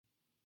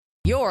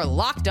You're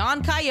Locked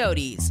On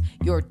Coyotes,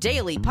 your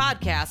daily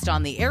podcast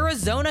on the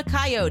Arizona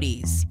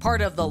Coyotes,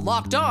 part of the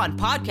Locked On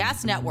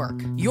Podcast Network,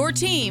 your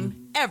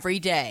team every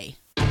day.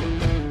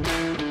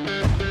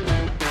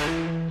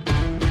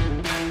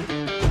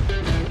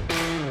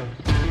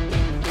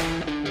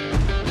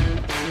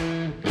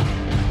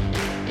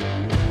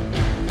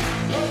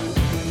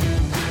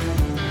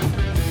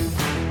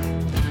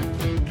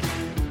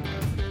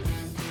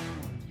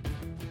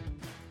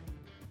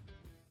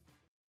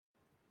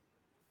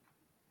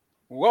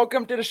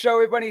 Welcome to the show,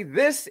 everybody.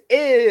 This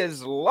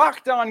is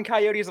Locked On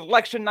Coyotes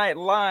Election Night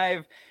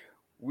Live.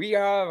 We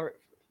are,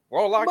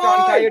 Locked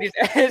On Coyotes.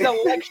 It is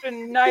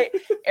election night.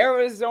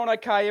 Arizona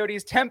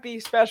Coyotes Tempe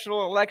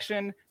special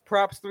election.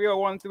 Props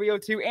 301,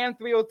 302, and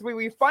 303.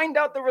 We find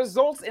out the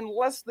results in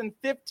less than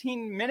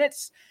 15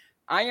 minutes.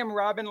 I am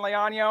Robin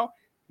Leonio.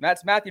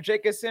 That's Matthew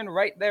Jacobson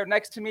right there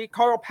next to me.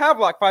 Carl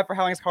Pavlock, 5 for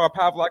Hellings. Carl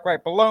Pavlock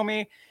right below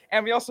me.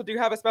 And we also do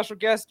have a special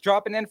guest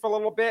dropping in for a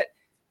little bit.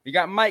 We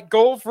got Mike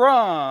Gold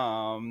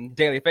from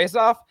Daily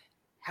Faceoff.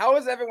 How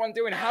is everyone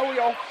doing? How are we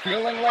all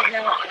feeling right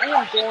now? I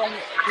am going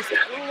just a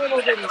little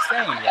bit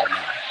insane right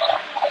now.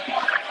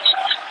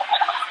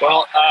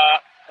 Well,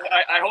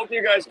 I hope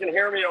you guys can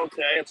hear me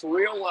okay. It's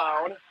real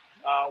loud.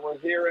 We're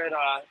here at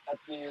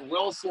the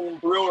Wilson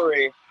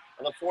Brewery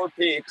on the Four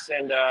Peaks,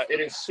 and it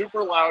is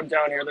super loud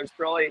down here. There's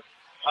probably,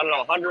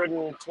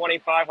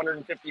 125,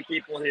 150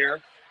 people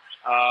here.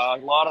 A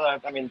lot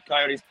of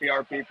Coyotes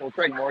PR people.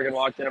 Craig Morgan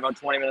walked in about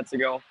 20 minutes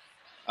ago.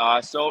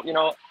 So,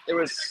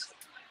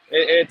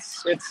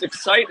 it's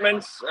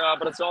excitement,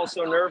 but it's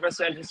also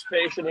nervous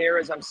anticipation here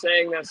as I'm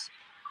saying this.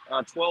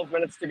 12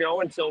 minutes to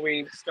go until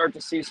we start to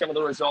see some of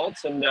the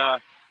results. And I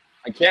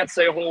can't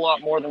say a whole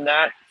lot more than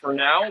that for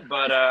now,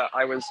 but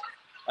I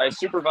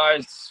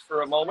supervised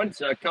for a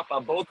moment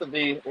both of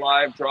the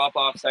live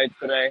drop-off sites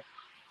today.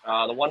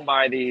 The one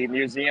by the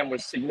museum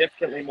was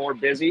significantly more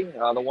busy.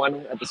 The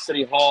one at the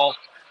City Hall,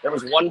 there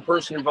was one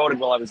person who voted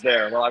while I was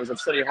there. While I was at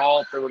City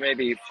Hall, there were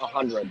maybe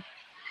 100.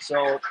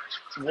 So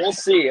we'll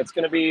see. It's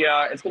gonna be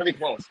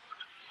close.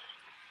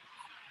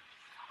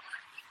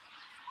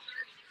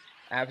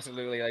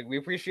 Absolutely. We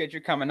appreciate you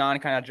coming on,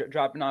 kind of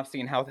dropping off,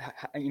 seeing how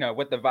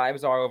what the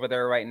vibes are over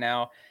there right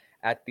now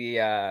at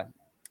the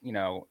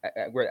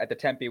we're at the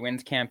Tempe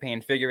Wins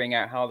campaign, figuring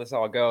out how this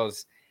all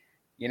goes.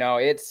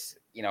 We're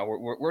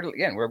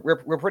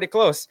pretty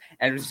close,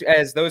 and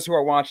as those who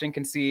are watching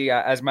can see,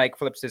 as Mike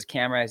flips his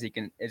camera, as you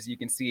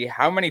can see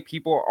how many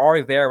people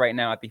are there right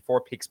now at the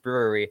Four Peaks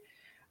Brewery.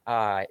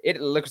 It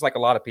looks like a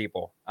lot of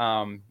people.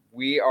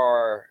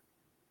 We're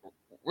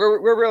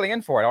really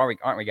in for it,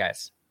 aren't we,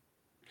 guys?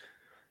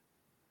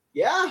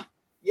 Yeah.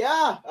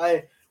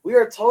 We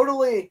are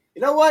totally.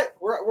 You know what?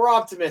 We're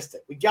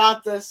optimistic. We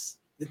got this.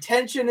 The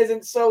tension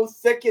isn't so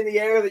thick in the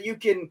air that you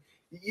can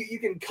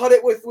cut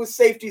it with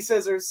safety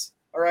scissors.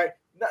 All right.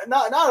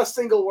 Not a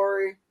single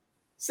worry.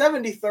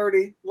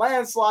 70-30,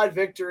 landslide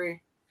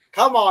victory.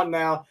 Come on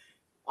now.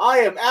 I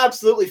am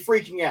absolutely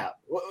freaking out.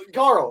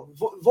 Carl,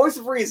 voice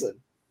of reason.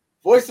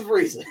 Voice of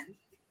reason.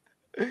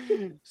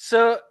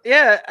 So,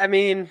 yeah,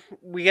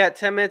 we got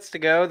 10 minutes to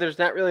go. There's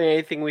not really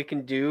anything we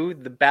can do.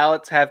 The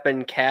ballots have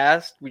been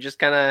cast. We just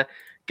kind of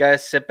got to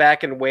sit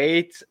back and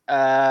wait.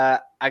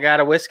 I got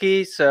a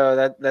whiskey,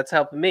 so that's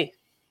helping me.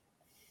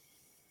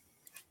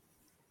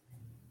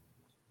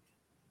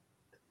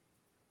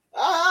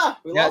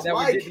 We lost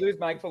Mike. We did lose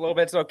Mike for a little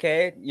bit. It's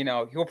okay.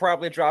 He'll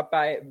probably drop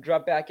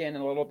back in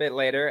a little bit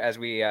later as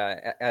we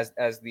as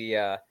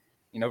the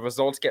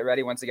results get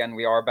ready. Once again,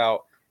 we are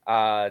about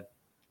 10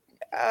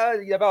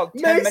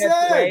 minutes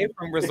away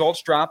from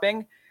results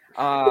dropping.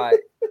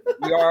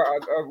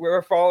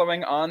 We're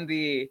following on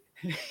the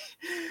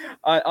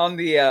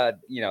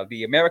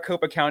the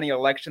Maricopa County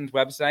elections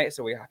website,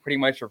 so we pretty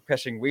much are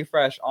pushing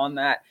refresh on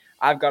that.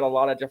 I've got a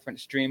lot of different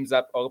streams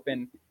up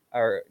open,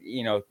 or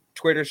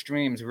Twitter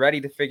streams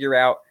ready to figure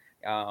out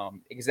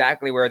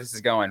exactly where this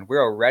is going.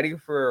 We're ready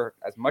for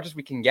as much as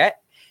we can get.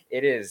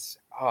 It is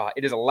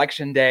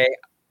election day.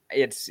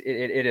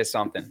 It is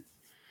something.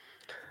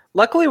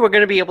 Luckily, we're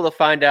going to be able to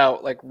find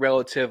out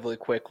relatively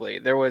quickly.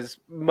 There was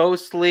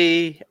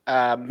mostly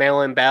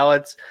mail-in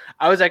ballots.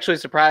 I was actually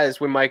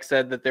surprised when Mike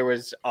said that there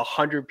was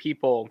 100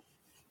 people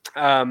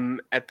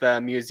at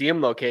the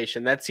museum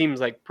location. That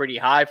seems pretty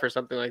high for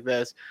something like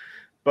this.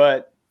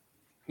 But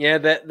yeah,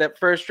 that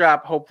first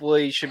drop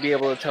hopefully should be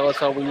able to tell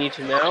us all we need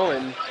to know.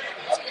 And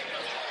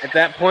at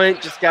that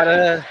point, just got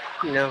to,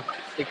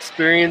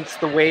 experience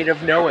the weight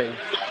of knowing.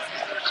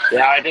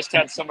 Yeah, I just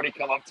had somebody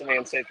come up to me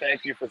and say,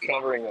 thank you for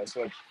covering this,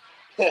 which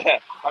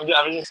I'm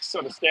just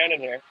sort of standing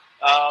here.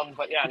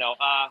 But yeah, no.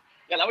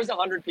 That was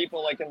 100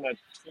 people in the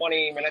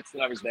 20 minutes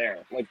that I was there.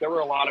 There were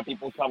a lot of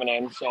people coming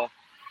in. So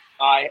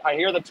I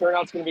hear the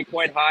turnout's going to be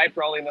quite high,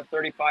 probably in the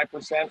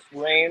 35%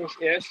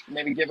 range-ish,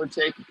 maybe give or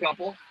take a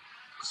couple.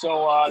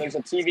 So there's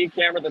a TV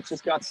camera that's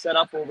just got set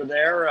up over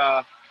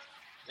there.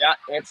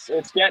 There's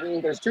 2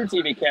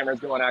 TV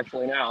cameras going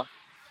actually now.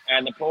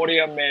 And the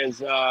podium is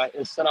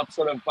set up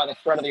sort of by the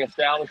front of the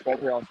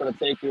establishment. I'll sort of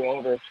take you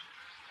over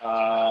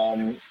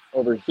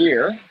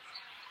here.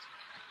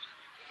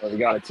 So we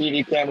got a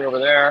TV camera over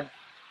there,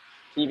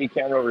 TV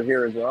camera over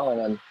here as well, and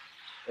then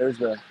there's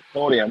the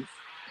podium.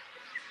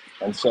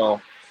 And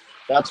so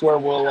that's where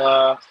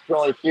we'll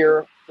probably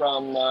hear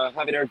from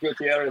Javier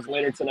Gutierrez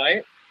later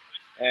tonight.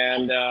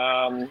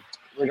 And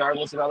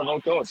regardless of how the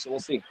vote goes, so we'll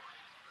see.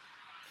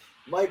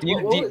 Mike, Do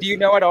you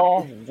know at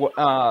all,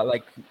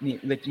 like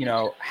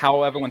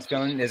how everyone's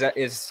feeling?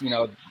 Is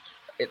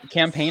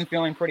campaign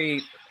feeling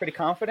pretty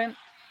confident?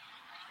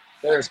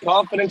 They're as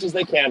confident as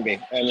they can be,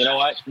 and you know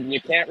what? You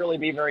can't really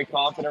be very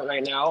confident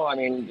right now. I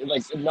mean,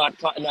 like not.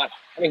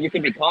 I mean, you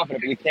can be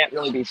confident, but you can't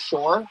really be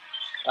sure.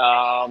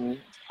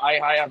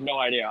 I have no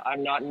idea.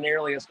 I'm not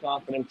nearly as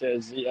confident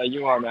as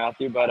you are,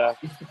 Matthew, but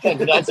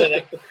that's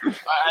it.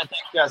 I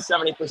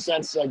think 70%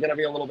 is going to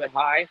be a little bit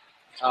high.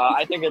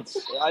 I think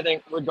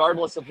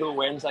regardless of who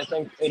wins, I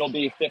think it'll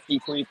be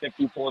 53,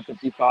 54,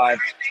 55.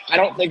 I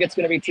don't think it's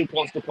going to be too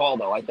close to call,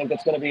 though. I think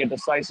it's going to be a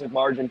decisive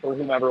margin for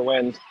whomever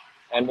wins,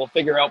 and we'll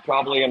figure out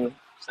probably in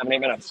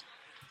 7-8 minutes.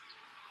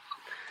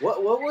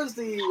 What was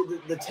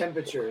the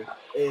temperature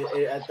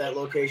at that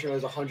location? It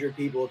was 100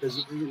 people,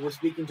 because you were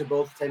speaking to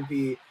both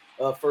Tempe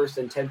First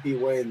and Tempe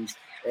Wins,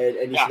 and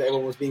you said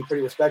everyone was being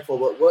pretty respectful.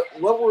 But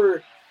what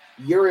were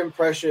your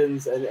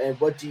impressions, and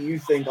what do you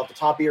think off the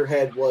top of your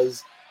head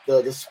was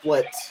the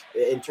split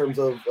in terms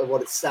of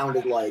what it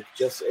sounded like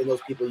just in those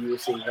people you were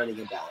seeing handing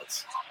in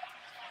ballots?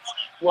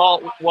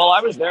 Well, while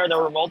I was there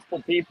were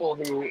multiple people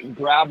who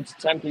grabbed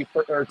Tempe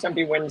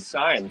Wins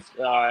signs,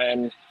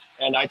 and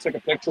I took a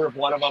picture of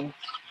one of them.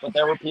 But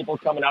there were people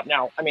coming up.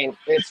 Now, I mean,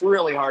 it's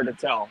really hard to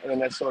tell in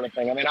this sort of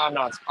thing. I mean,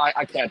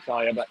 I can't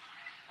tell you, but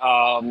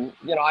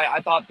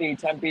I thought the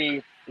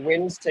Tempe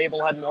Wins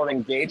table had more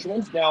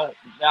engagement. Now,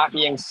 that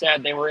being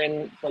said, they were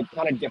in like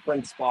kind of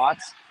different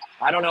spots.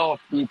 I don't know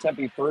if the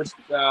Tempe First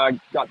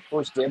got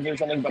first dibs or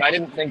something, but I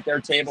didn't think their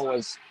table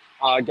was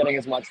getting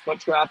as much foot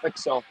traffic.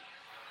 So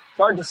it's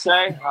hard to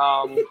say.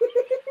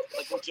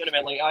 Like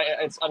legitimately,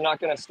 I'm not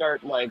going to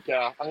start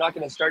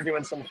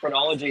doing some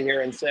chronology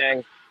here and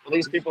saying, well,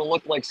 these people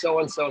look like so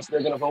and so they're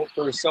going to vote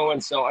for so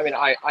and so. I mean,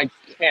 I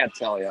can't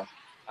tell you.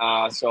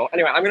 So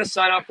anyway, I'm going to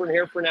sign off from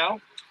here for now.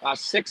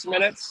 6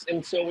 minutes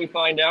until we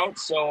find out.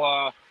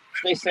 So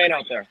stay sane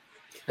out there.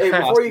 Hey,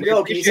 before you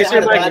go, can you say hi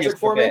to Patrick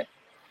for me?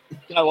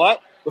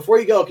 What? Before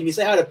you go, can you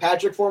say hi to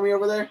Patrick for me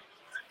over there?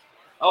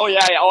 Oh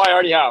yeah. Oh, I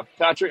already have.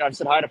 Patrick, I've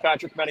said hi to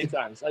Patrick many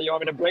times. You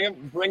want me to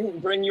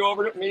bring you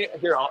over to me?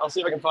 Here, I'll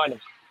see if I can find him.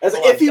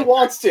 If he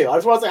wants to. I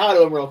just want to say hi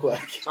to him real quick.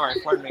 Sorry,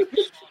 pardon me.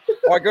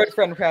 Our good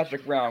friend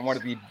Patrick Brown, one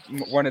of the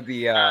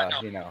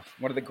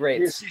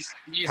greats.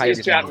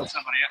 He's chatting with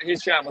somebody.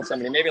 He's chatting with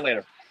somebody. Maybe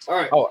later. All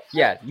right. Oh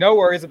yeah, no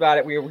worries about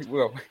it. We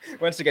will.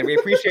 Once again, we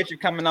appreciate you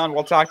coming on.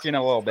 We'll talk to you in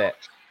a little bit.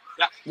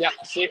 Yeah.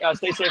 Stay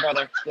safe,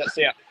 brother. Yeah.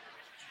 See ya.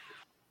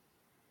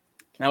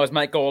 That was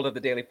Mike Gold of the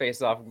Daily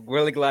Faceoff.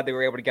 Really glad they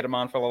were able to get him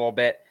on for a little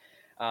bit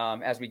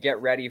as we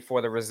get ready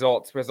for the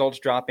results. Results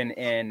dropping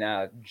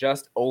in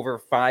just over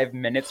 5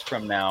 minutes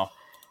from now.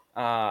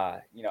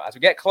 As we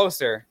get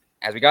closer,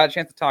 as we got a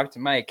chance to talk to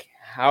Mike,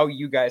 how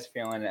you guys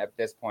feeling at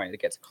this point? It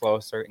gets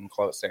closer and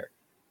closer.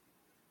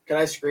 Can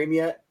I scream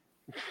yet?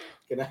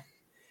 Can I?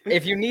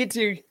 If you need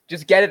to,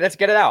 just get it. Let's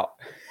get it out.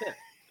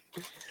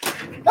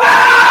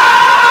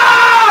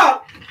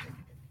 Ah!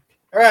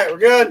 All right, we're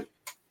good.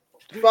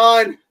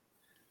 Fine.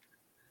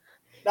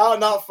 No,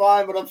 not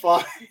fine, but I'm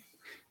fine.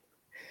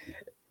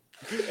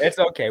 It's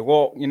okay.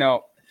 Well,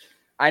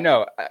 I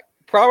know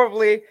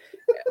probably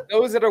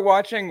those that are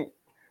watching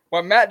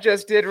what Matt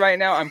just did right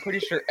now, I'm pretty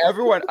sure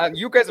everyone,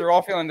 you guys are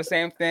all feeling the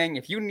same thing.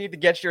 If you need to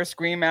get your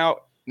scream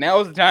out,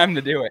 now's the time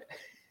to do it.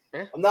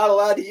 I'm not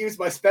allowed to use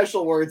my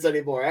special words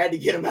anymore. I had to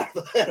get them out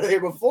of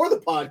here before the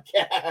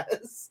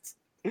podcast.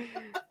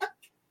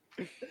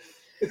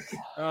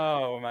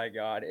 Oh my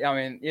God. I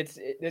mean, this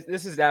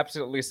is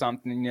absolutely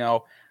something,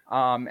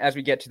 as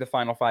we get to the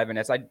final 5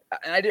 minutes, I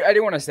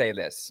do want to say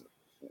this.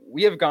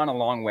 We have gone a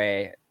long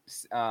way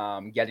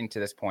getting to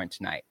this point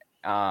tonight.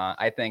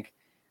 I think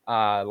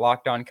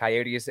Locked On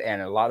Coyotes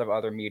and a lot of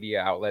other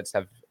media outlets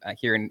have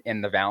here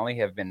in the Valley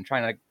have been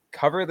trying to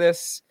cover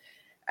this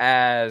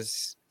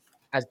as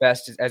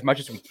much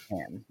as we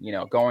can,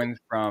 going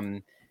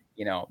from,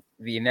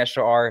 the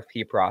initial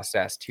RFP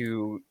process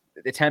to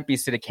the Tempe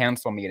City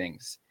Council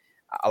meetings.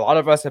 A lot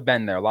of us have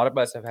been there. A lot of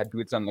us have had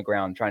boots on the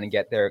ground trying to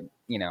get there,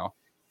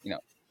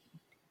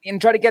 and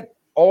try to get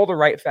all the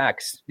right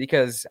facts,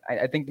 because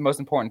I think the most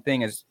important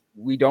thing is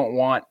we don't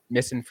want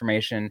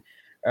misinformation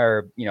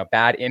or,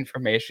 bad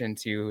information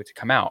to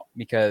come out,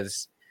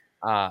 because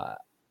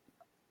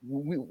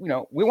we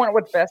want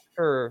what's best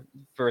for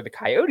the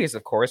Coyotes.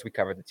 Of course, we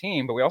cover the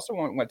team, but we also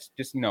want what's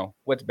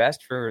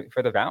best for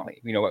the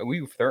Valley.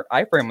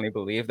 I firmly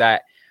believe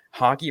that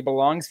hockey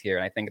belongs here,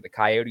 and I think the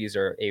Coyotes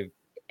are a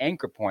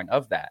anchor point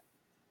of that.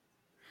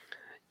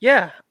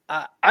 Yeah,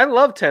 I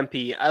love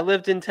Tempe. I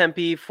lived in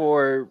Tempe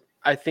for,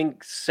 I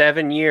think,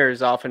 7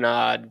 years off and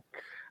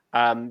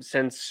on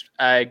since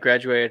I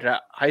graduated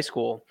high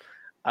school.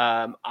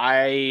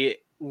 I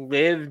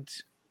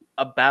lived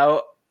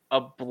about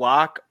a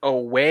block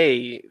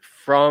away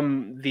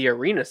from the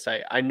arena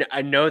site.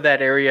 I know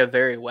that area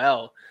very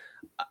well.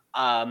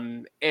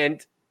 And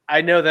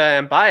I know that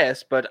I'm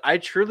biased, but I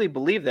truly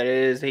believe that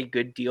it is a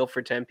good deal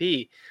for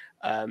Tempe.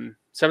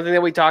 Something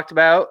that we talked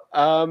about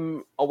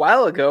a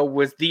while ago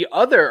was the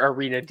other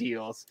arena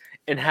deals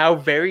and how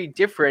very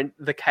different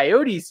the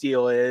Coyotes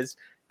deal is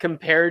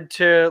compared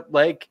to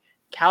like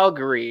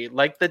Calgary,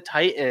 like the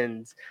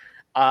Titans.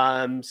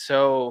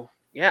 So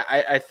yeah,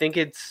 I think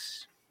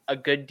it's a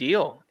good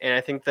deal, and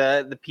I think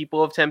the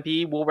people of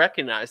Tempe will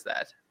recognize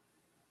that.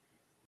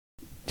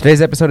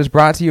 Today's episode is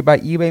brought to you by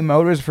eBay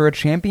Motors. For a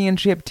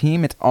championship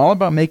team, it's all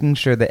about making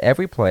sure that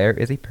every player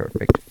is a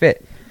perfect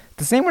fit. It's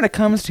the same when it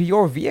comes to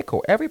your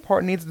vehicle. Every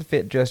part needs to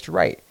fit just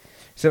right.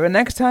 So the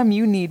next time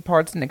you need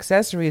parts and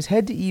accessories,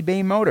 head to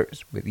eBay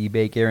Motors. With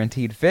eBay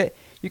Guaranteed Fit,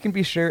 you can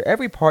be sure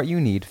every part you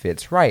need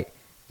fits right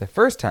the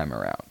first time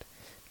around.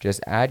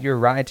 Just add your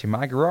ride to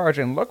My Garage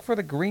and look for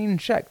the green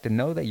check to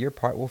know that your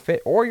part will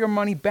fit or your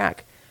money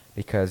back.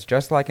 Because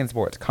just like in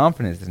sports,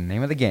 confidence is the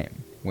name of the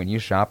game when you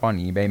shop on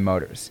eBay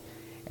Motors.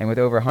 And with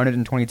over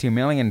 122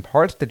 million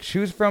parts to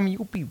choose from,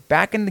 you'll be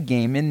back in the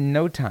game in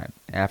no time.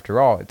 After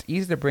all, it's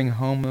easy to bring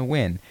home a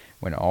win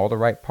when all the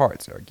right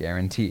parts are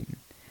guaranteed.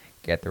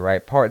 Get the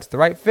right parts, the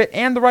right fit,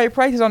 and the right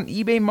prices on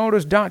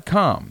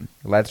ebaymotors.com.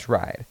 Let's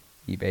ride.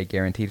 eBay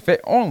Guaranteed Fit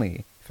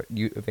only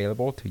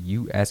available to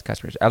U.S.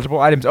 customers.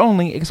 Eligible items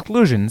only.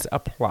 Exclusions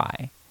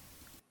apply.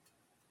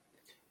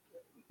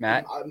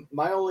 Matt?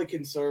 My only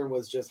concern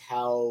was just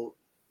how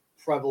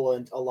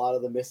prevalent a lot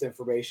of the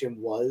misinformation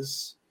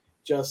was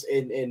just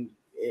in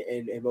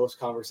most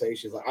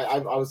conversations. I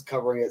was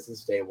covering it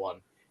since day one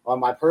on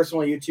my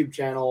personal YouTube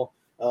channel,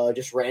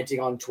 just ranting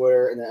on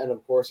Twitter, and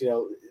of course,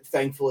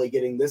 thankfully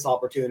getting this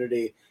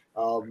opportunity.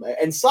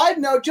 And side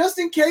note, just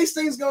in case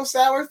things go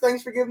sour,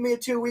 thanks for giving me a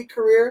 2-week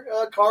career,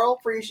 Carl.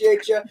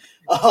 Appreciate you.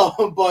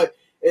 But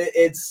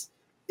it's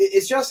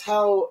just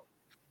how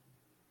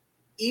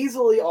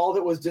easily all of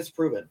it was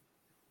disproven,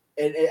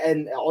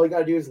 and all you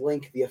gotta do is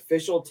link the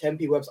official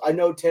Tempe website. I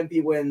know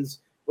Tempe Wins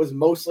was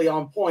mostly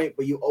on point,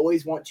 but you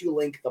always want to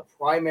link the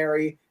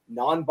primary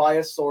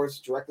non-biased source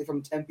directly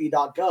from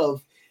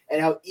tempe.gov,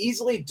 and how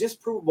easily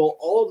disprovable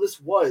all of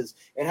this was,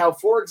 and how,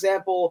 for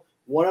example,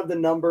 one of the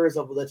numbers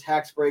of the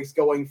tax breaks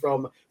going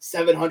from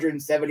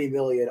 770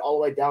 million all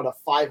the way down to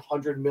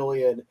 500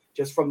 million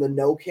just from the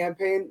no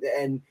campaign,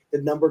 and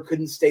the number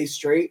couldn't stay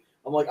straight.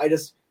 I'm like,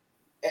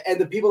 and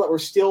the people that were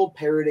still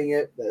parroting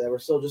it, that were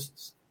still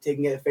just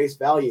taking it at face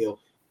value,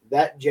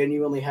 that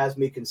genuinely has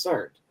me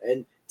concerned.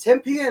 And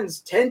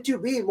Tempeans tend to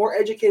be more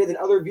educated than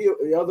other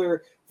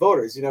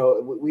voters.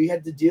 We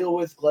had to deal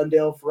with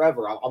Glendale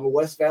forever. I'm a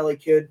West Valley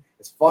kid,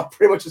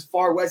 pretty much as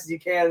far west as you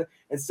can,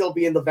 and still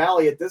be in the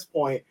valley at this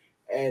point.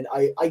 And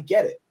I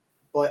get it,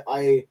 but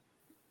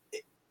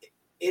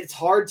it's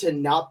hard to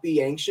not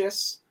be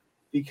anxious,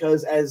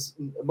 because as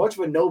much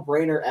of a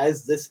no-brainer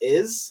as this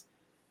is,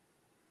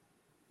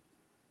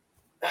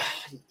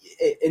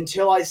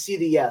 until I see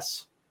the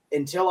yes,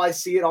 until I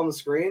see it on the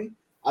screen,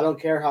 I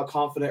don't care how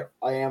confident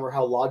I am or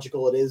how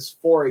logical it is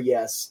for a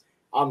yes,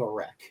 I'm a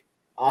wreck.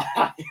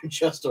 I am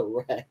just a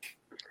wreck.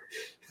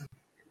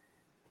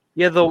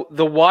 Yeah,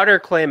 the water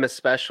claim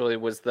especially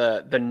was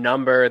the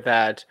number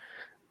that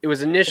it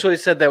was initially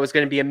said that was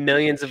going to be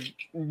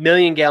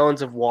million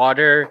gallons of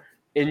water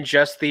in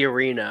just the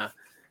arena.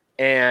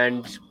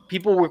 And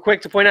people were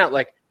quick to point out,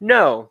 like,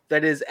 no,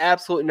 that is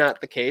absolutely not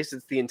the case.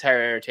 It's the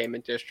entire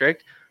entertainment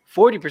district.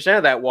 40%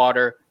 of that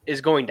water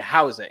is going to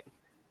housing.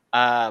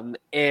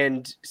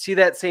 And see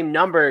that same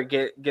number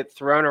get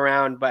thrown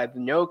around by the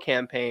no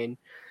campaign.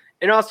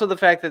 And also the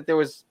fact that there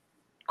was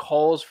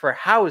calls for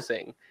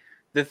housing.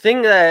 The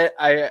thing that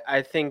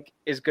I think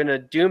is going to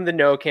doom the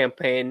no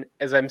campaign,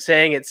 as I'm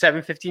saying at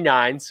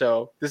 7:59,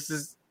 so this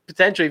is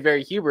potentially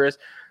very hubris,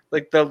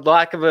 like the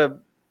lack of a,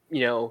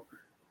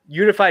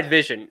 unified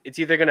vision. It's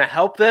either going to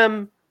help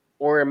them,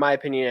 or in my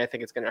opinion, I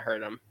think it's going to hurt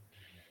them.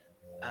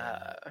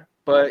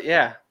 But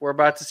yeah, we're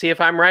about to see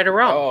if I'm right or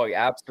wrong. Oh,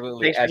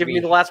 absolutely. Thanks for giving me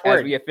the last word.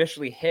 As we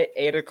officially hit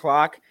 8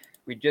 o'clock,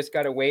 we just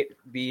got to wait.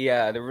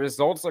 The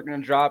results are going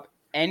to drop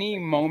any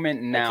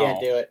moment now.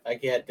 I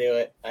can't do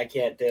it.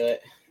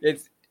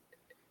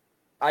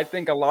 I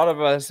think a lot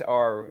of us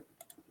are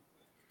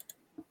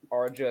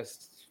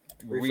just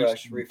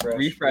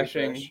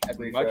refreshing as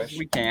much as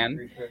we can,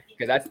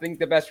 because that's, I think,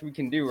 the best we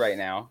can do right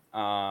now.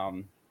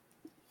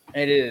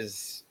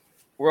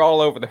 We're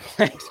all over the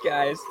place,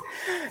 guys.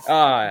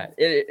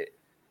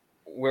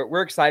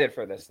 We're excited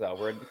for this, though.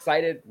 We're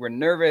excited. We're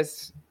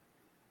nervous.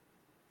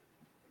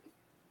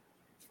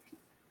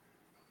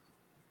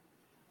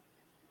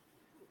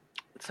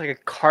 It's like a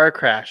car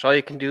crash. All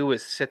you can do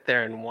is sit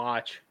there and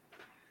watch.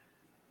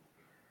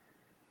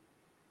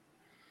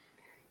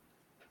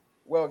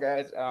 Well,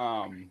 guys,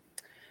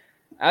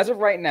 as of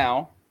right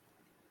now,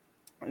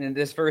 in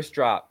this first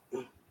drop,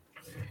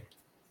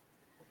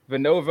 the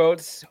no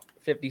votes,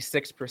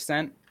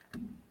 56%.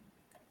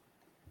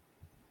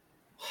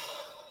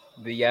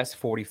 The yes,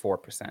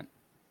 44%.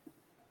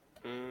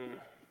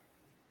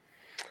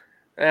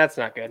 That's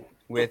not good.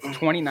 with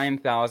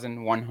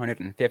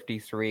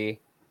 29,153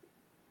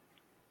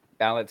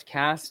 ballots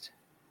cast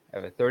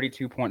of a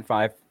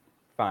 32.55%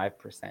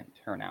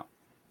 turnout.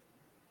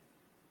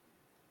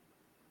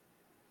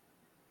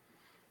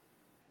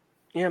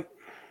 Yep,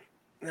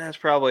 that's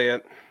probably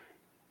it.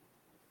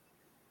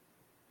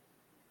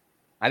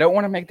 I don't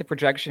want to make the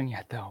projection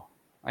yet, though.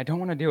 I don't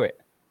want to do it.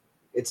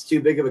 It's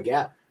too big of a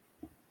gap.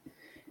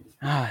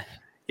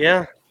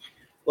 Yeah.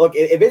 Look,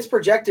 if it's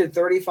projected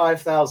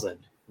 35,000,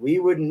 we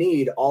would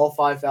need all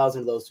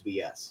 5,000 of those to be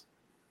yes.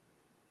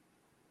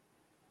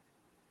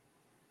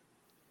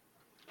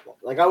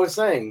 Like I was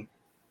saying,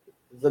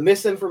 the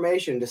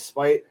misinformation,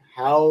 despite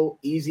how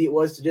easy it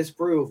was to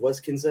disprove, was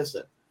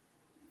consistent.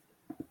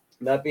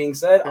 That being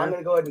said, I'm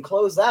going to go ahead and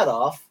close that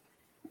off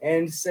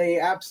and say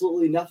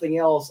absolutely nothing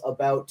else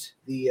about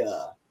the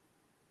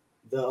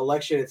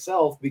election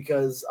itself,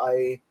 because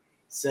I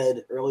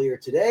said earlier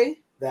today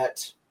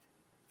that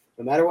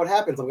no matter what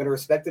happens, I'm going to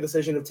respect the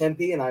decision of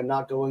Tempe, and I'm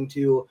not going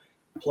to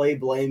play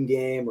blame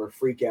game or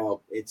freak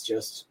out. It's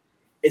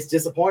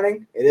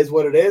disappointing. It is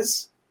what it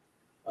is.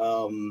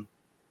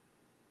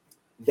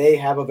 They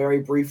have a very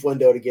brief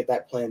window to get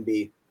that plan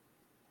B.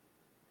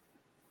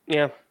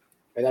 Yeah.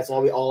 And that's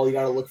all you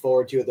got to look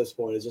forward to at this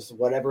point is just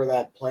whatever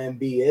that plan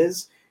B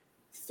is.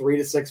 3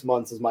 to 6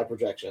 months is my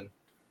projection.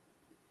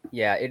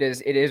 Yeah, it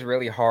is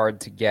really hard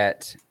to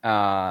get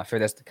for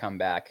this to come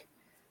back.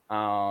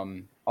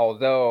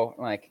 Although,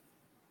 like,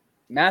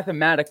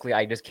 mathematically,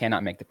 I just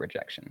cannot make the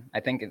projection. I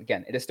think,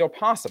 again, it is still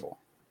possible.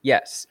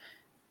 Yes.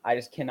 I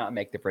just cannot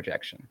make the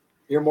projection.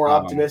 You're more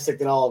optimistic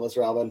than all of us,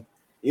 Robin.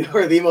 You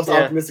are the most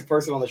optimistic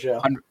person on the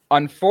show.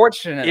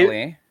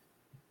 Unfortunately,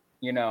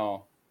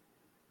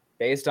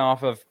 based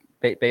off of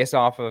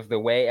the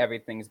way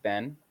everything's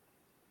been,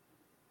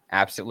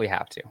 absolutely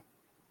have to.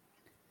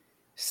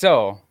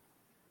 So,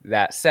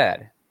 that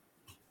said,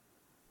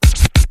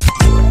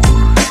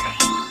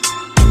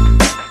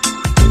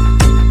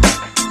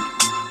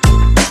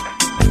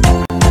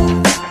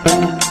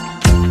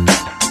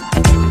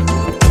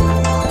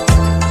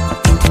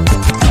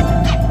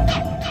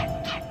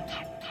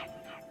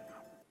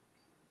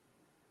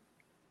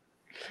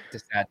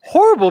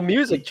 horrible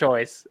music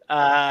choice.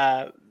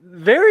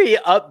 Very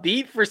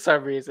upbeat for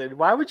some reason.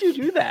 Why would you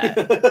do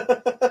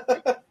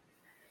that?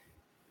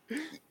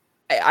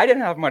 I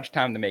didn't have much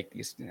time to make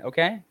these,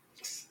 okay?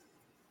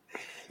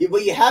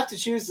 But you have to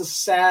choose the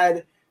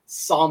sad,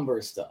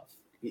 somber stuff.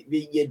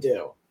 You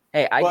do.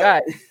 Hey,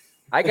 I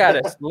got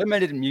a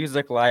limited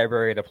music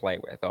library to play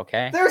with,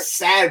 okay? There's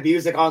sad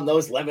music on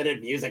those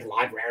limited music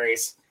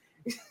libraries.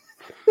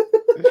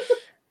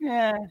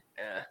 Yeah.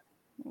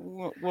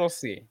 We'll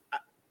see.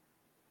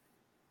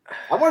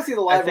 I want to see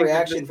the live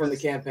reaction from the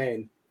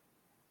campaign.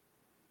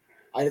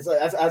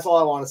 That's all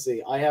I want to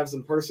see. I have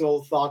some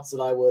personal thoughts that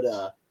I would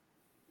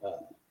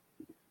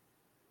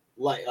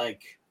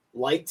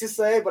like to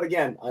say, but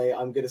again,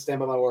 I'm going to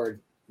stand by my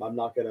word. I'm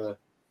just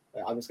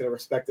going to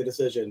respect the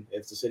decision.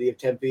 If the city of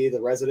Tempe,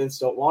 the residents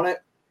don't want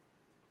it,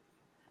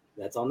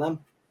 that's on them.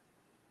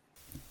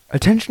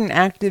 Attention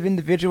active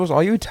individuals,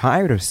 are you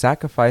tired of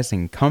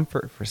sacrificing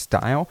comfort for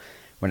style?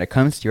 When it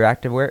comes to your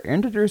activewear,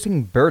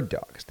 introducing Bird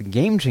Dogs, the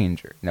game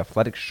changer in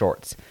athletic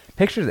shorts.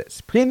 Picture this,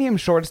 premium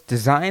shorts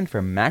designed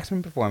for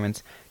maximum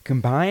performance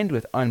combined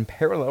with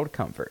unparalleled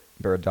comfort.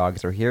 Bird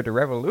Dogs are here to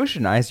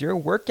revolutionize your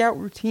workout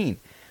routine.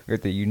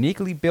 With their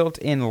uniquely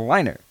built-in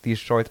liner, these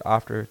shorts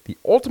offer the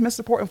ultimate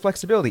support and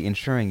flexibility,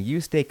 ensuring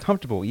you stay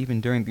comfortable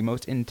even during the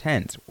most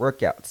intense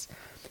workouts.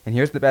 And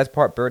here's the best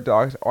part, Bird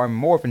Dogs are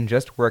more than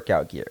just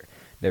workout gear.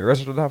 They're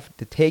versatile enough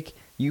to take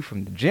you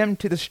from the gym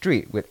to the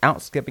street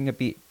without skipping a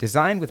beat.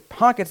 Designed with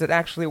pockets that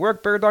actually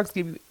work, Bird Dogs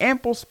give you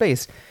ample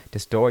space to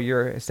store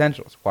your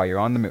essentials while you're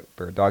on the move.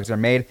 Bird Dogs are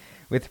made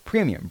with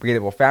premium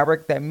breathable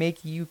fabric that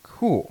make you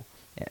cool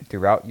and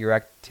throughout your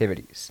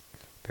activities.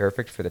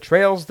 Perfect for the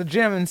trails, the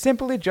gym, and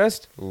simply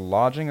just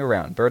lodging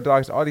around. Bird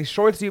Dogs are the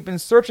shorts you've been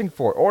searching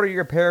for. Order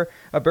your pair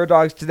of Bird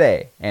Dogs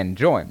today and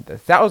join the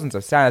thousands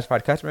of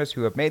satisfied customers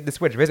who have made the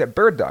switch. Visit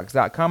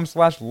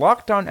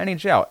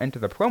birddogs.com/LockedOnNHL. Enter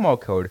the promo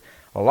code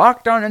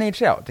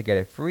LockedOnNHL to get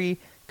a free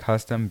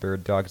custom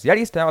Bird Dogs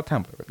Yeti style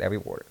tumbler with every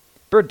order.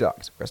 Bird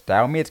Dogs, where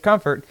style meets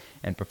comfort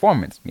and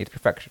performance meets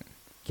perfection.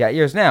 Get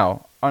yours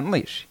now.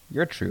 Unleash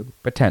your true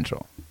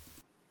potential.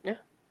 Yeah.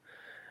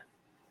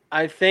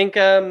 I think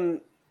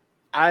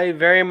I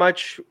very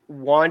much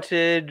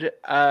wanted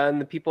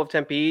the people of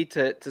Tempe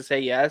to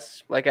say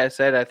yes. Like I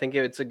said, I think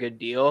it's a good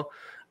deal.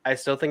 I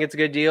still think it's a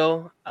good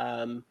deal.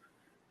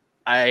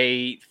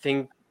 I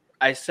think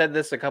I said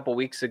this a couple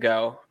weeks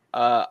ago.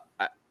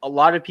 A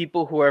lot of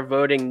people who are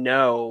voting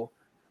no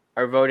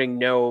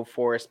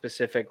for a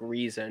specific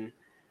reason.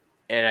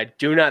 And I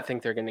do not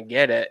think they're going to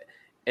get it.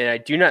 And I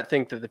do not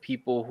think that the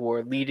people who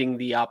are leading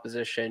the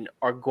opposition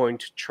are going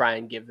to try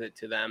and give it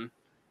to them.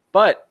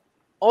 But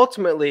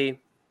ultimately,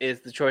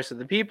 is the choice of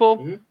the people.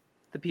 Mm-hmm.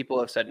 The people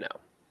have said no.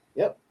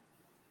 Yep.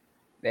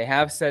 They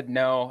have said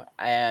no.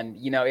 And,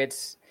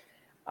 it's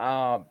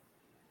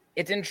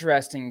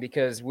interesting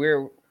because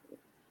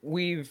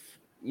we've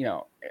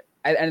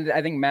and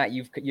I think Matt,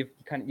 you've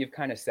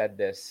kind of said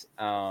this,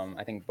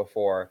 I think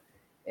before,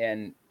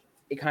 and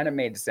it kind of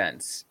made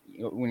sense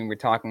when we're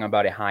talking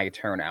about a high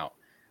turnout,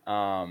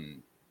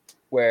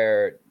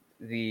 where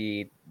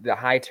the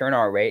high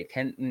turnout rate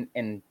can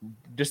in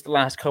just the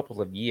last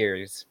couple of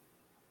years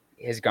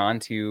has gone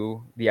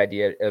to the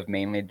idea of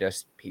mainly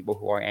just people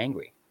who are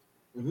angry.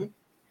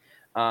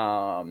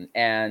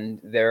 And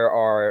there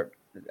are,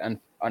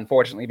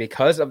 unfortunately,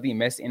 because of the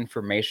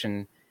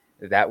misinformation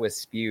that was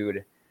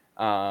spewed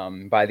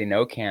by the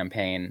No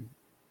campaign,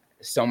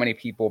 so many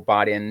people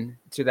bought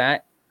into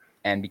that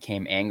and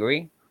became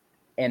angry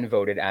and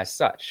voted as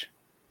such.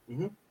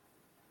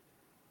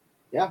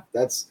 Yeah,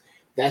 that's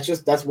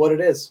what it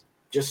is,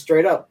 just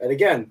straight up. And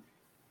again,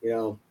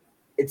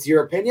 it's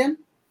your opinion.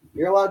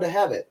 You're allowed to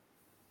have it.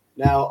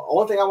 Now,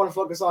 only thing I want to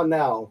focus on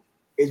now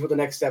is what the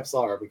next steps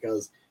are,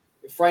 because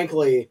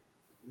frankly,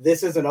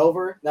 this isn't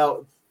over.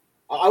 Now,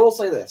 I will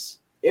say this.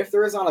 If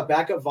there is not a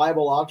backup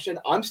viable option,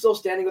 I'm still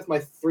standing with my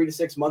 3 to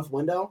 6 month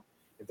window.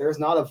 If there is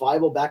not a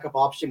viable backup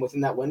option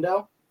within that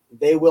window,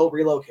 they will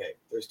relocate.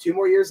 There's 2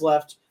 more years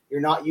left. You're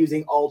not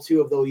using all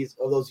 2 of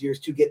those years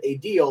to get a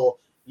deal.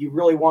 You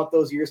really want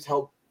those years to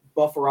help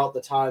buffer out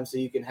the time so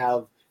you can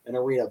have an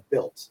arena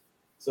built.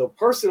 So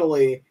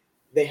personally,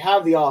 they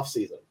have the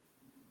offseason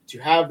to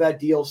have that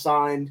deal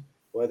signed,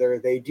 whether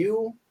they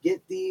do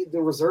get the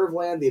reserve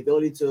land, the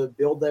ability to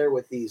build there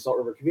with the Salt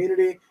River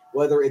community,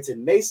 whether it's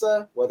in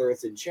Mesa, whether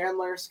it's in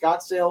Chandler,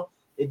 Scottsdale,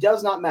 it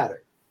does not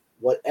matter.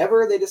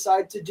 Whatever they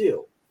decide to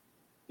do,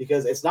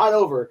 because it's not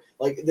over.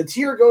 Like, the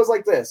tier goes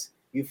like this.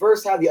 You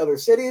first have the other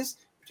cities,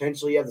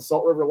 potentially you have the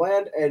Salt River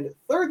land, and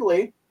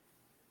thirdly,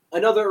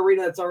 another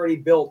arena that's already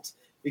built,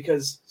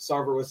 because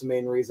Sarver was the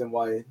main reason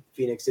why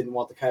Phoenix didn't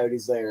want the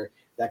Coyotes there.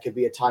 That could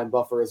be a time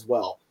buffer as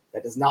well.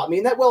 That does not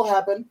mean that will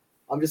happen.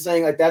 I'm just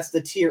saying, like, that's the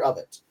tier of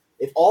it.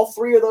 If all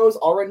 3 of those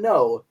are a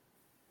no,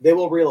 they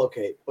will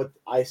relocate. But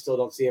I still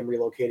don't see them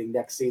relocating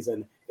next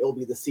season. It will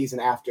be the season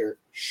after,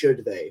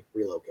 should they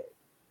relocate.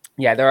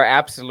 Yeah, there are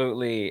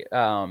absolutely,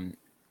 and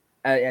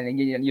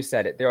you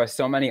said it. There are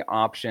so many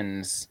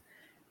options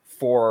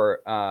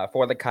for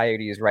the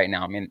Coyotes right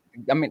now. I mean,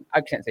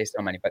 I can't say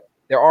so many, but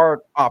there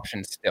are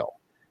options still.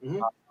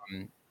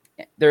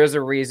 There is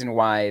a reason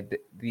why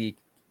the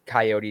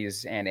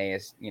Coyotes and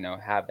AS,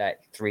 have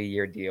that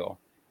 3-year deal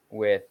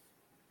with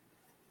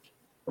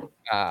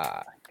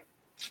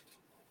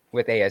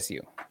ASU.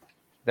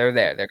 They're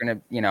there. They're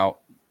gonna,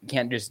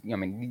 can't just.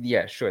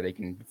 Yeah, sure, they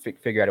can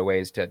figure out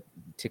ways to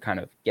kind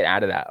of get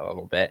out of that a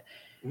little bit,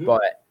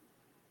 but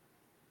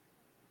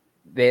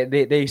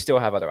they still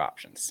have other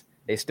options.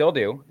 They still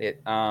do.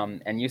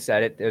 And you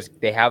said it.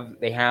 They have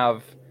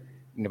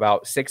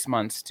about 6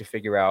 months to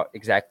figure out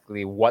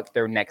exactly what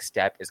their next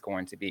step is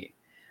going to be.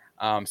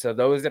 So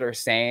those that are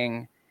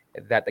saying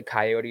that the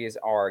Coyotes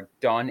are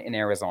done in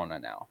Arizona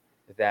now,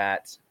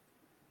 that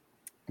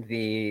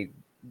they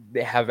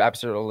have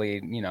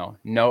absolutely,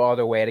 no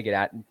other way to get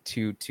at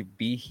to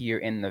be here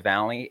in the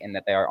Valley, and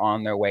that they are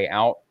on their way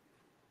out,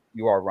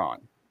 you are wrong.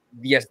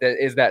 Yes,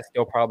 is that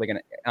still probably going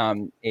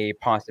to a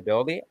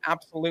possibility?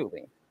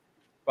 Absolutely,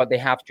 but they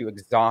have to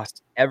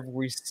exhaust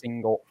every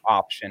single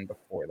option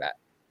before that.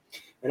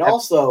 And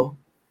also,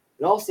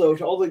 to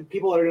all the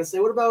people that are going to say,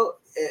 what about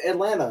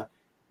Atlanta?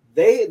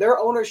 Their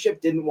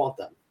ownership didn't want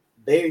them.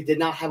 They did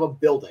not have a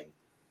building.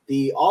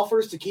 The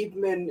offers to keep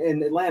them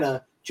in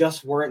Atlanta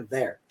just weren't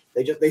there.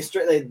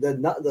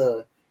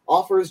 The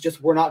offers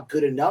just were not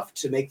good enough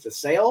to make the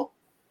sale.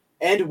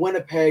 And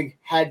Winnipeg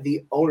had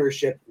the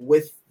ownership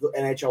with the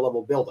NHL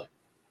level building,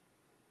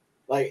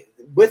 like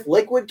with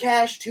liquid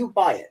cash to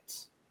buy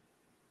it.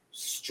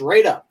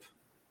 Straight up,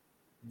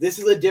 this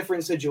is a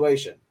different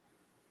situation.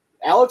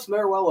 Alex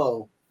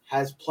Mariuello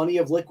has plenty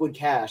of liquid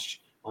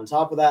cash. On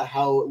top of that,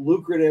 how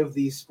lucrative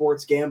the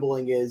sports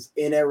gambling is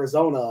in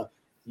Arizona,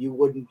 you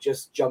wouldn't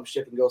just jump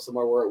ship and go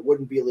somewhere where it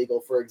wouldn't be illegal,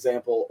 for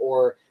example,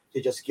 or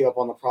to just give up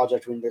on the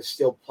project when there's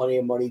still plenty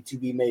of money to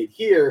be made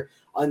here,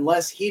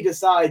 unless he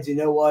decides, you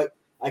know what,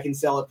 I can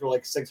sell it for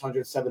like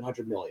 600,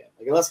 700 million.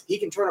 Like, unless he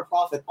can turn a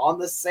profit on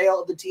the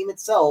sale of the team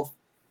itself,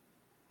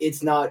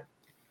 it's not,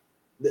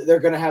 they're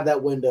going to have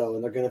that window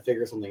and they're going to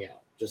figure something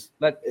out.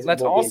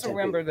 Let's also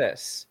remember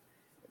this.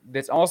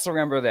 Let's also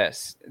remember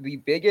this. The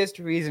biggest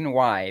reason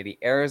why the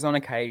Arizona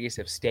Coyotes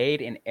have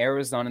stayed in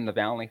Arizona in the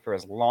Valley for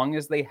as long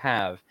as they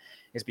have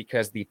is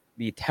because the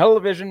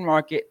television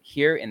market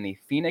here in the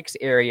Phoenix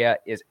area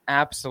is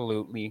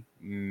absolutely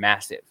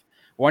massive.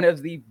 One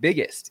of the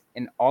biggest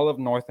in all of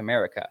North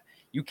America.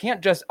 You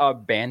can't just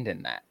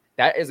abandon that.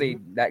 That is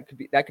that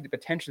could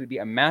potentially be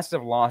a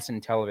massive loss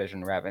in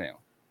television revenue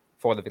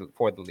for the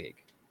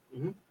league.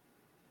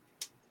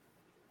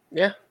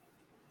 Yeah,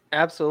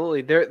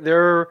 absolutely.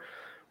 There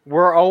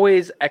were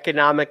always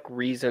economic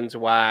reasons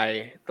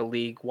why the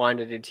league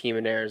wanted a team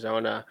in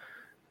Arizona.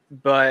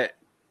 But,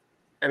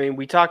 I mean,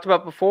 we talked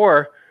about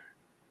before,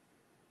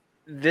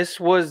 this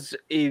was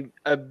a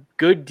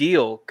good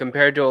deal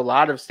compared to a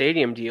lot of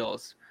stadium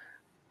deals.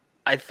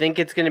 I think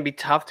it's going to be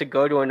tough to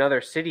go to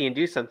another city and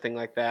do something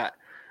like that,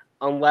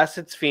 unless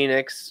it's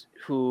Phoenix,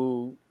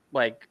 who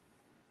like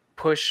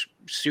push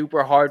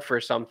super hard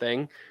for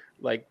something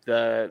like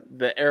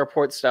the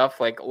airport stuff.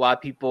 Like a lot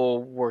of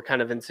people were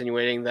kind of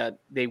insinuating that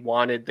they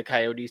wanted the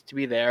Coyotes to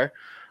be there,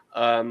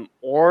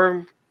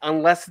 or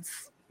unless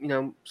it's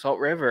Salt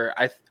River.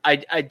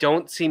 I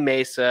don't see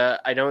Mesa.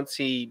 I don't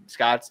see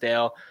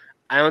Scottsdale.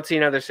 I don't see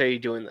another city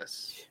doing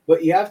this.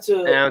 But you have to.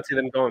 And I don't see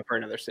them going for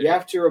another city. You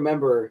have to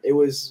remember, it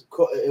was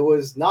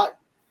not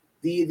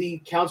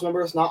the council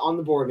members not on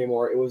the board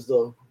anymore. It was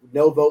the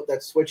no vote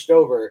that switched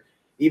over.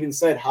 Even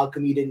said, how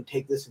come you didn't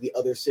take this to the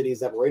other cities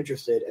that were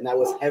interested? And that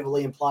was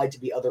heavily implied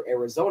to be other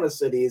Arizona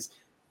cities.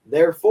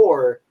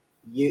 Therefore,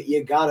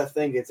 you got to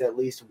think it's at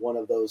least one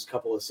of those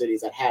couple of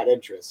cities that had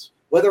interest.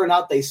 Whether or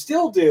not they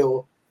still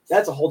do,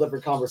 that's a whole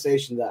different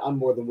conversation that I'm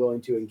more than willing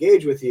to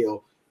engage with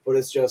you. But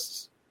it's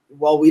just,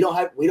 well, we don't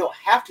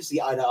have to see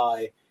eye to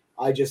eye.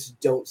 I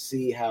just don't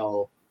see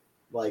how,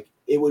 like,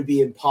 it would be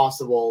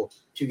impossible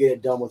to get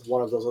it done with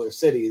one of those other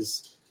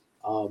cities.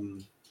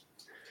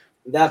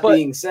 But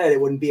being said, it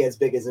wouldn't be as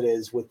big as it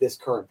is with this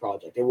current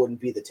project. It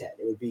wouldn't be the 10.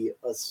 It would be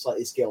a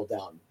slightly scaled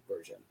down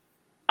version.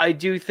 I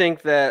do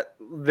think that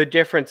the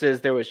difference is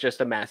there was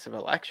just a massive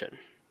election.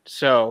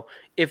 So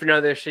if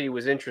another city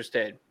was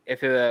interested,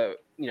 if the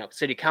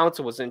city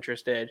council was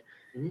interested,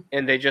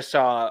 and they just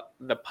saw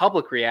the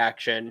public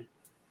reaction,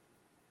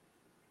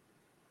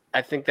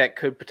 I think that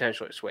could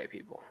potentially sway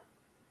people.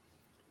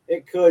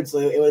 It could.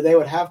 So they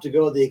would have to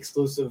go the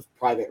exclusive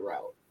private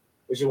route,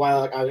 which is why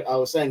I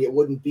was saying it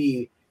wouldn't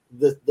be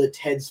the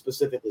TED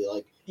specifically.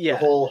 The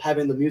whole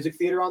having the music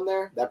theater on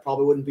there, that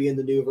probably wouldn't be in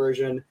the new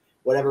version.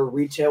 Whatever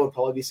retail would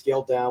probably be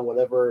scaled down.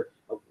 Whatever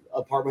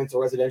apartments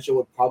or residential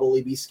would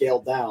probably be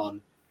scaled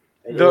down.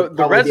 And the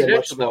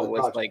residential though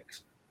was project. Like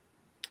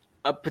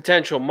a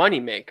potential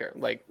moneymaker.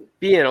 Like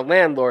being a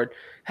landlord,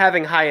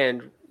 having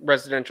high-end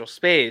residential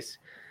space,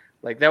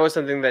 like that was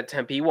something that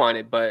Tempe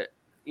wanted. But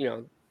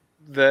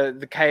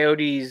the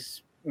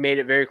Coyotes made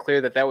it very clear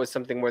that was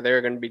something where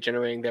they're going to be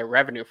generating their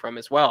revenue from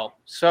as well.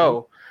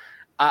 So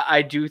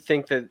I do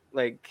think that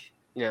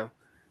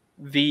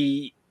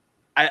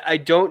I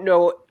don't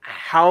know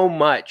how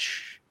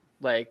much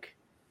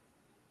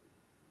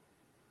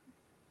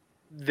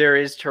there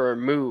is to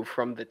remove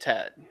from the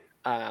TED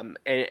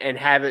and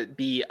have it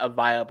be a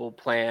viable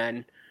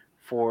plan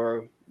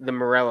for the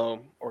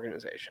Morello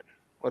organization.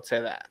 Let's say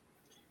that.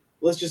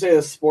 Let's just say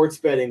the sports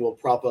betting will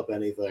prop up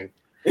anything.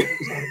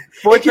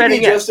 Sports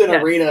betting, just an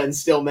arena and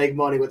still make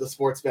money with the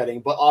sports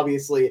betting, but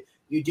obviously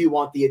you do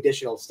want the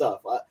additional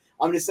stuff.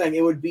 I'm just saying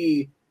it would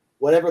be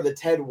whatever the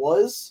TED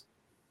was,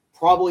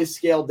 probably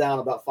scaled down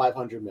about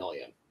 $500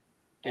 million,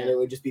 and it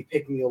would just be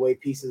picking away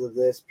pieces of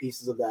this,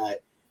 pieces of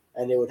that,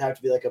 and it would have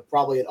to be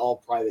probably an all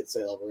private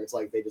sale where it's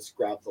like they just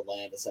grab the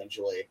land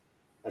essentially,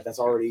 that's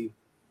already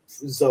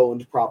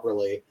zoned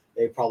properly.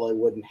 They probably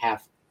wouldn't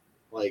have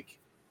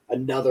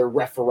another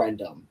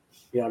referendum.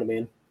 You know what I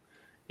mean?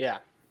 Yeah.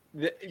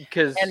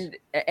 Because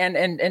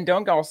and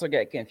don't also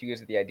get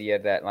confused with the idea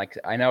that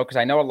I know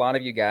a lot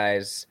of you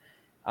guys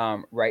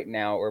right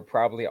now are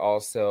probably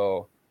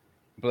also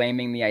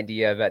blaming the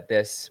idea that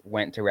this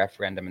went to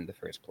referendum in the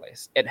first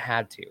place. It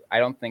had to. I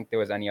don't think there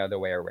was any other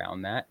way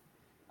around that.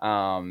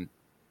 And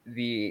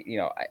if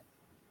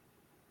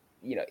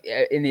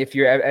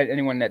you're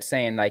anyone that's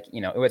saying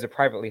it was a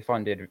privately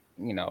funded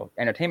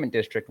entertainment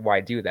district,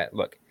 why do that?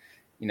 Look,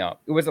 it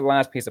was the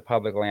last piece of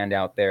public land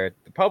out there.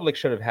 The public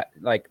should have had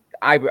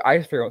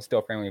I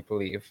still firmly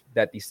believe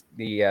that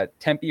the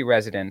Tempe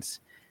residents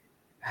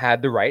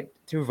had the right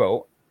to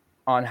vote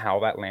on how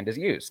that land is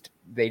used.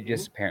 They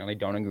just apparently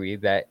don't agree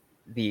that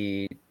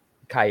the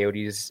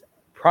Coyotes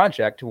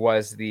project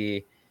was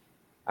the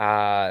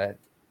best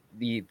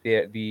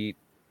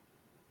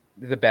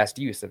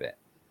use of it.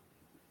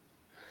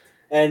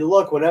 And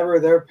look, whenever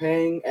they're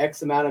paying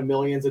X amount of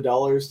millions of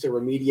dollars to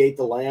remediate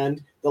the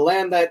land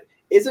that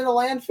isn't a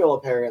landfill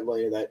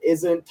apparently, that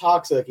isn't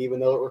toxic, even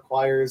though it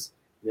requires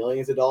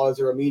millions of dollars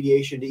of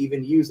remediation to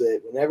even use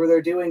it. Whenever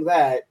they're doing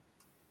that,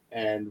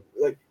 and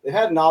they've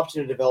had an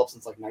option to develop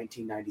since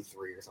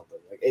 1993 or something.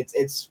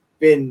 It's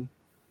been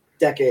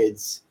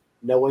decades.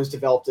 No one's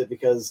developed it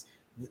because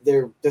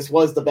this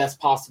was the best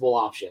possible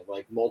option.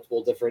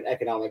 Multiple different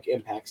economic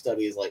impact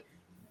studies,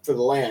 for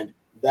the land,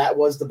 that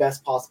was the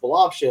best possible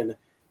option.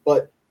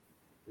 But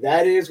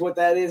that is what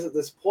that is at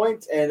this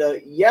point.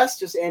 And yes,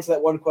 just to answer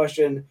that one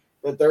question,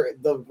 that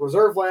the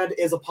reserve land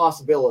is a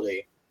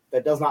possibility.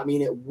 That does not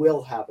mean it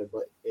will happen,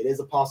 but it is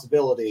a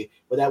possibility.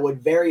 But that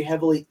would very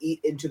heavily eat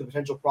into the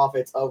potential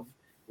profits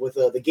with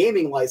the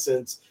gaming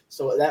license.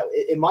 So that,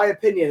 in my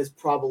opinion, is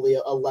probably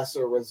a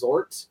lesser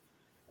resort.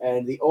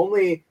 And the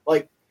only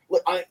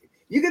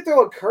you can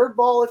throw a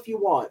curveball if you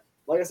want.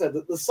 Like I said,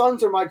 the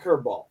Suns are my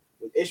curveball.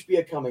 With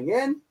Ishbia coming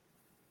in,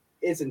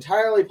 it's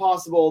entirely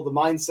possible the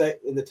mindset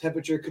and the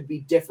temperature could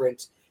be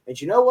different. And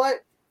you know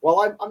what?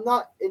 While I'm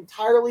not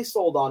entirely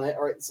sold on it,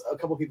 or a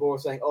couple people were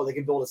saying, they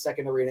can build a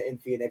second arena in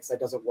Phoenix. That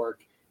doesn't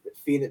work.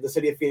 The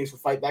city of Phoenix will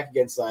fight back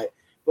against that.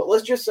 But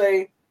let's just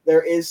say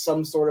there is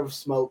some sort of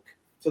smoke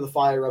to the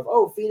fire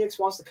of, Phoenix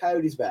wants the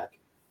Coyotes back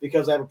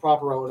because they have a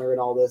proper owner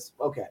and all this.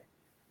 Okay.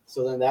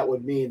 So then that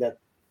would mean that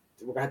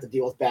we're gonna have to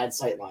deal with bad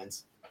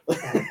sightlines.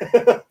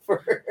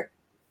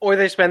 Or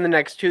they spend the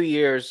next 2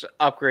 years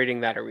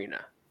upgrading that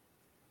arena.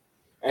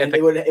 And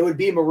it would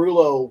be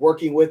Marullo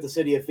working with the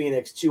city of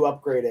Phoenix to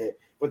upgrade it,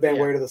 but then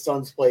where do the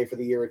Suns play for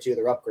the year or two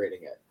they're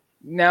upgrading it?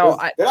 Now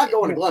they're not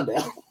going to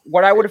Glendale.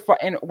 What I would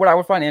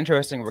find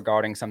interesting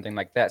regarding something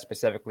like that,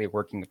 specifically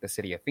working with the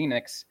city of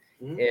Phoenix,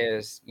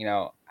 is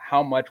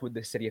how much would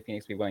the city of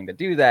Phoenix be willing to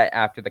do that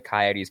after the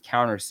Coyotes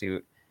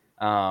countersuit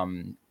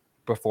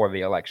before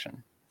the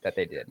election that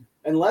they did?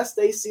 Unless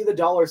they see the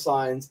dollar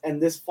signs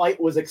and this fight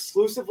was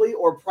exclusively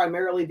or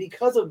primarily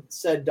because of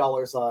said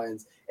dollar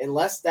signs,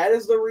 unless that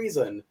is the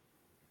reason,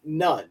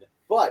 none.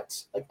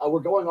 But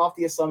we're going off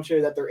the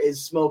assumption that there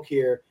is smoke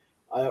here.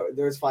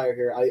 There's fire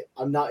here.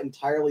 I'm not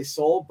entirely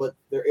sold, but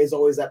there is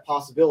always that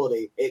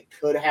possibility. It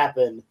could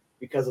happen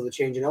because of the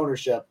change in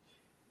ownership.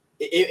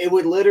 It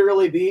would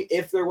literally be,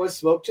 if there was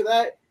smoke to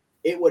that,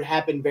 it would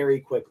happen very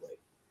quickly.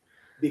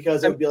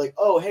 Because it would be like,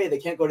 oh, hey, they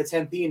can't go to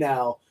Tempe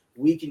now.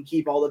 We can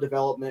keep all the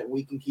development.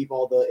 We can keep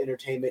all the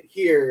entertainment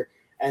here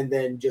and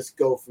then just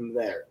go from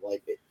there.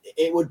 Like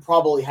it would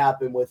probably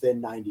happen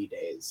within 90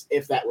 days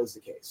if that was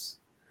the case.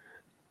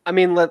 I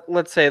mean,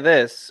 let's say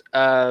this.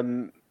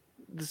 The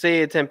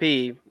city of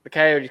Tempe, the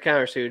Coyotes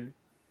countersued,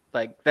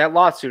 like that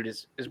lawsuit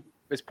is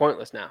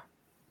pointless now.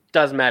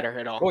 Doesn't matter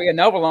at all. Well, yeah,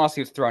 now the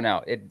lawsuit's thrown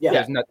out. It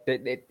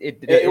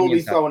will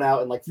be thrown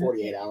out in like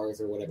 48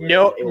 hours or whatever.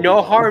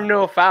 No harm,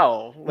 no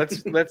foul.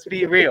 Let's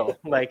be real.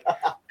 Like,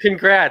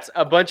 congrats.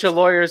 A bunch of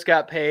lawyers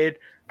got paid.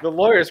 The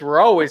lawyers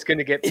were always going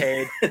to get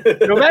paid.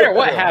 No matter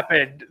what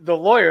happened, the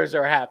lawyers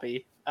are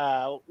happy.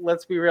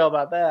 Let's be real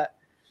about that.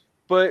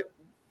 But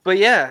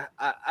yeah,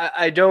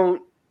 I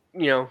don't,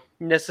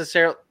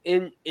 necessarily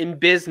in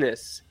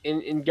business,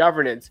 in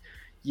governance,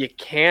 you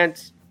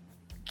can't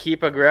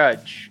keep a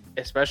grudge,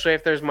 especially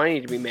if there's money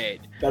to be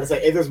made. Gotta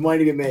say, if there's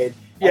money to be made,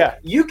 yeah,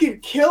 you can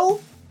kill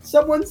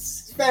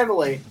someone's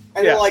family,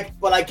 and they're like,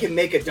 "But I can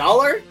make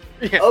 $1."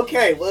 Yeah.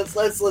 Okay,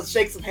 let's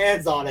shake some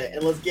hands on it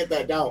and let's get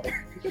that $1.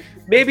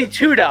 Maybe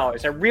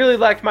 $2. I really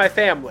liked my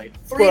family.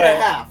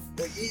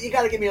 3.5. You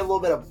got to give me a little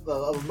bit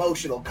of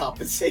emotional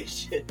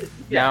compensation.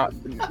 Now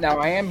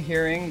I am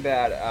hearing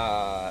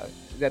that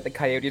that the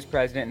Coyotes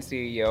president and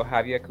CEO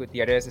Javier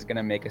Gutierrez is going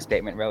to make a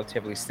statement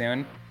relatively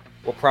soon.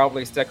 We'll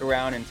probably stick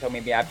around until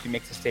maybe after he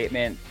makes a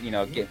statement.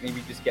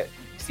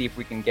 See if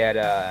we can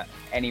get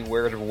any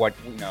word of what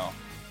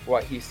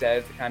he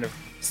says to kind of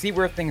see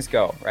where things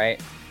go.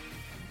 Right.